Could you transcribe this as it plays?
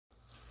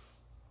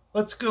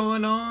What's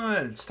going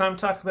on? It's time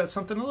to talk about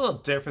something a little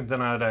different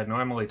than what I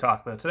normally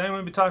talk about. Today I'm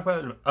going to be talking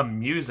about a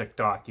music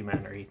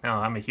documentary.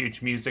 Now, I'm a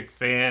huge music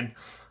fan.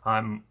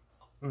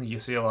 You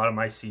see a lot of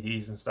my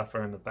CDs and stuff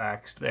are in the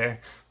backs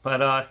there.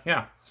 But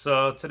yeah,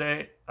 so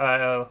today,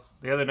 the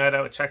other night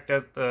I checked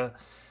out the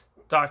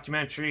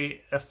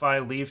documentary If I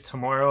Leave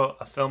Tomorrow,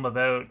 a film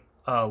about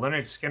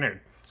Lynyrd Skynyrd.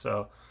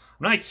 So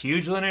I'm not a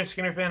huge Lynyrd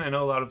Skynyrd fan. I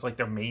know a lot of like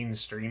their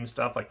mainstream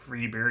stuff like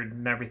Freebird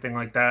and everything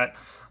like that.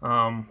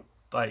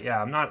 But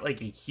yeah, I'm not like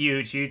a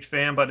huge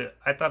fan, but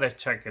I thought I'd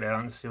check it out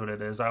and see what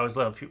it is. I always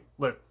love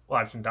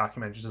watching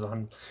documentaries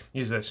on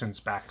musicians'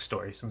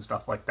 backstories and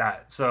stuff like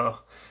that. So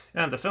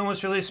yeah, the film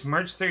was released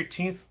March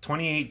 13th,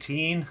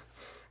 2018,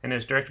 and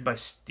is directed by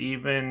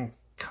Stephen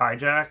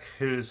Kijak,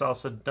 who's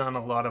also done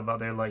a lot of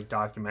other like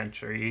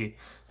documentary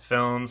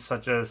films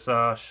such as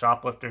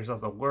Shoplifters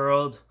of the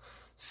World,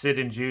 Sid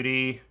and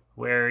Judy,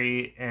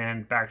 Wary,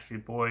 and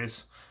Backstreet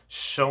Boys.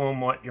 Show 'Em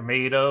What You're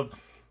Made Of,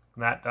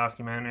 that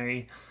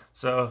documentary.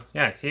 So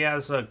yeah, he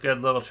has a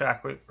good little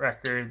track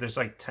record. There's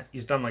like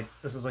he's done like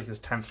this is like his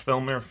 10th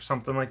film or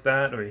something like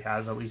that, or he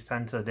has at least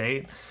 10 to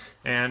date.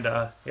 And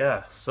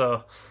yeah,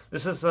 so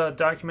this is a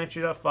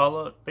documentary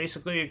that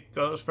basically it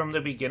goes from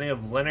the beginning of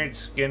Lynyrd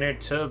Skynyrd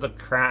to the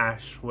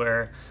crash,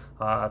 where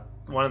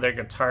one of their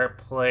guitar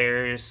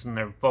players and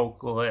their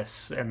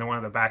vocalists and then one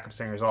of the backup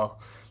singers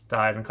all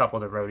died, and a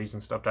couple of the roadies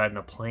and stuff died in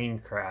a plane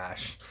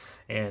crash,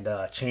 and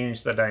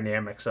changed the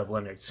dynamics of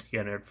Lynyrd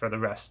Skynyrd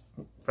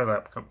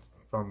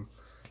from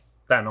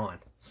then on.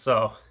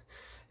 So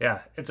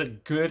yeah, it's a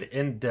good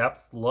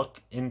in-depth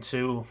look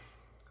into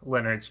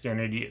Lynyrd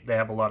Skynyrd. They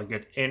have a lot of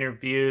good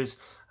interviews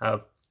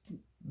of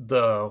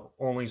the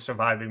only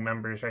surviving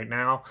members right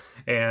now,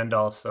 and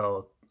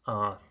also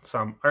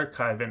some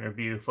archive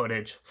interview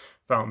footage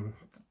from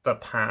the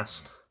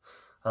past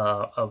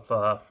of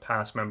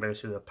past members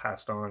who have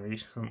passed on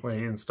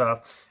recently and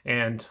stuff.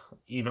 And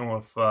even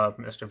with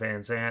Mr.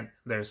 Van Zant,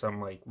 there's some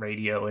like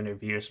radio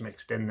interviews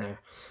mixed in there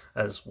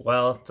as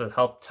well to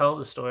help tell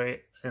the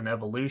story and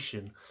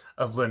evolution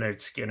of Lynyrd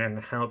Skynyrd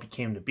and how it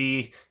became to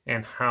be,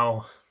 and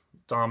how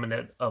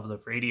dominant of the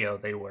radio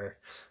they were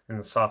in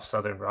the soft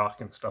southern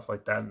rock and stuff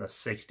like that in the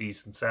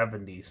 60s and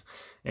 70s,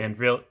 and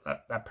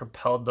that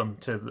propelled them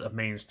to the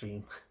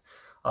mainstream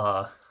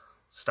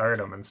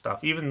stardom and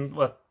stuff. Even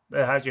with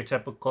it has your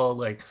typical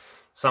like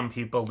some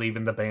people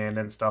leaving the band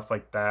and stuff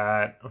like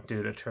that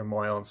due to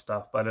turmoil and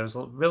stuff, but it was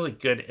a really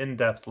good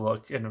in-depth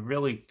look and a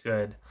really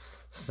good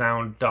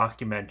sound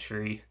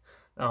documentary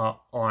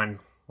on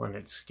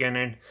Lynyrd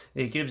Skynyrd.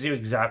 It gives you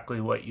exactly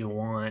what you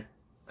want: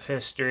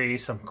 history,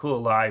 some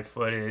cool live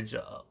footage,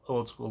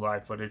 old school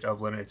live footage of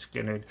Lynyrd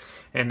Skynyrd,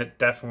 and it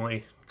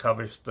definitely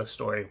covers the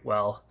story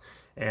well.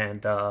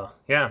 And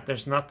yeah,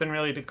 there's nothing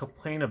really to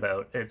complain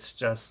about. It's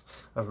just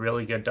a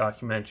really good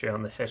documentary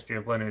on the history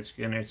of Lynyrd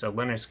Skynyrd. So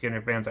Lynyrd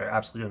Skynyrd fans are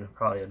absolutely going to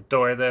probably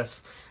adore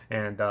this.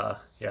 And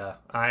yeah,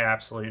 I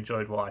absolutely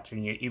enjoyed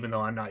watching it, even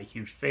though I'm not a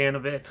huge fan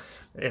of it.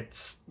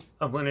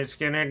 Of Lynyrd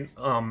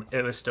Skynyrd.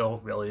 It was still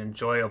really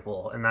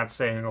enjoyable, and that's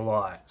saying a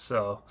lot.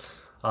 So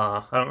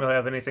I don't really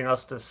have anything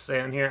else to say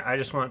on here. I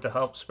just wanted to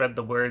help spread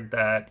the word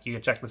that you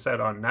can check this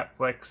out on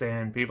Netflix,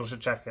 and people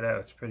should check it out.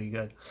 It's pretty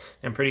good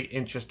and pretty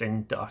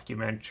interesting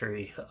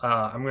documentary.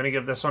 I'm going to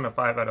give this one a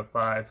 5 out of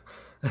 5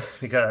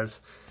 because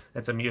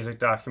it's a music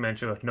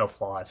documentary with no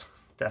flaws.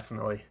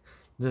 Definitely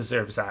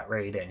deserves that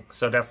rating.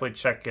 So definitely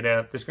check it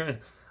out.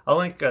 I'll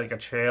link like a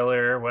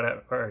trailer or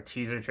whatever, or a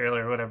teaser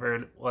trailer or whatever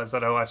it was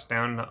that I watched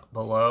down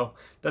below.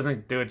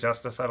 Doesn't do it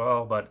justice at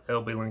all, but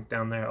it'll be linked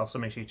down there. Also,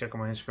 make sure you check out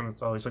my Instagram.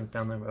 It's always linked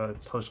down there. I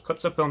post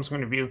clips of films I'm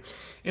going to review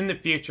in the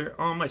future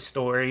on my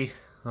story.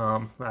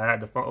 I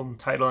had the film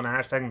title and a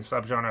hashtag, and the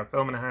subgenre of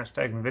film and a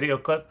hashtag, and video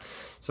clip.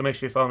 So make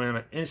sure you follow me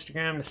on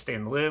Instagram to stay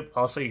in the loop.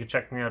 Also, you can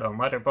check me out on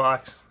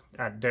Letterbox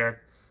at Derek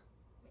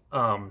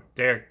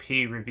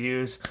P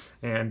Reviews,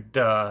 and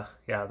yeah,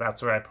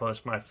 that's where I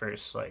post my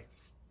first like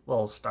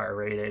full star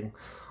rating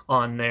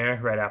on there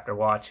right after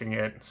watching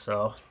it.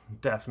 So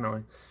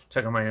definitely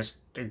check out my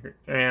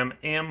Instagram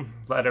and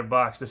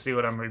Letterbox to see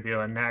what I'm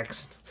reviewing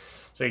next,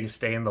 so you can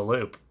stay in the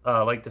loop.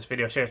 Like this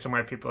video, share it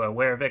somewhere people are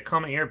aware of it.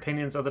 Comment your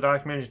opinions of the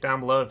documentaries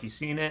down below if you've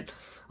seen it.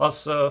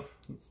 Also,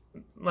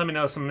 let me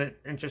know some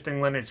interesting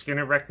Lynyrd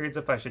Skynyrd records,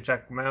 if I should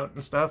check them out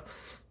and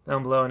stuff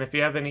down below. And if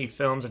you have any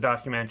films or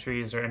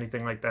documentaries or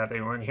anything like that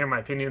you want to hear my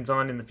opinions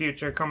on in the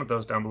future, comment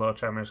those down below. I'll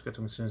try my best to get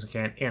to them as soon as I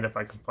can, and if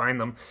I can find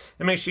them.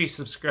 And make sure you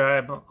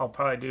subscribe. I'll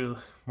probably do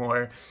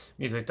more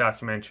music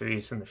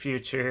documentaries in the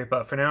future,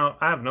 but for now,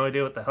 I have no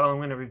idea what the hell I'm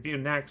going to review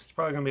next. It's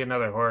probably going to be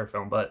another horror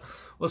film, but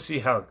we'll see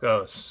how it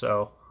goes.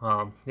 So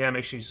yeah,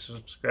 make sure you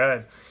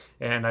subscribe.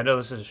 And I know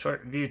this is a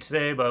short review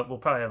today, but we'll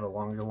probably have a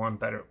longer one,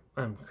 better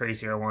and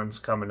crazier ones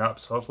coming up.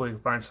 So hopefully we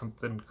can find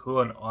something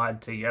cool and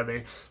odd together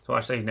to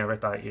watch that you never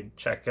thought you'd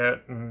check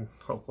out. And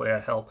hopefully I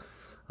help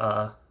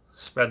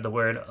spread the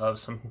word of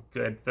some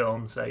good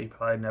films that you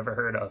probably never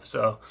heard of.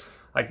 So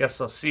I guess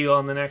I'll see you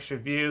on the next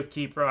review.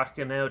 Keep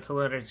rocking out to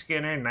Lynyrd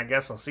Skynyrd, and I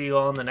guess I'll see you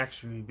all in the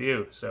next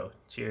review. So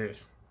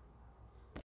cheers.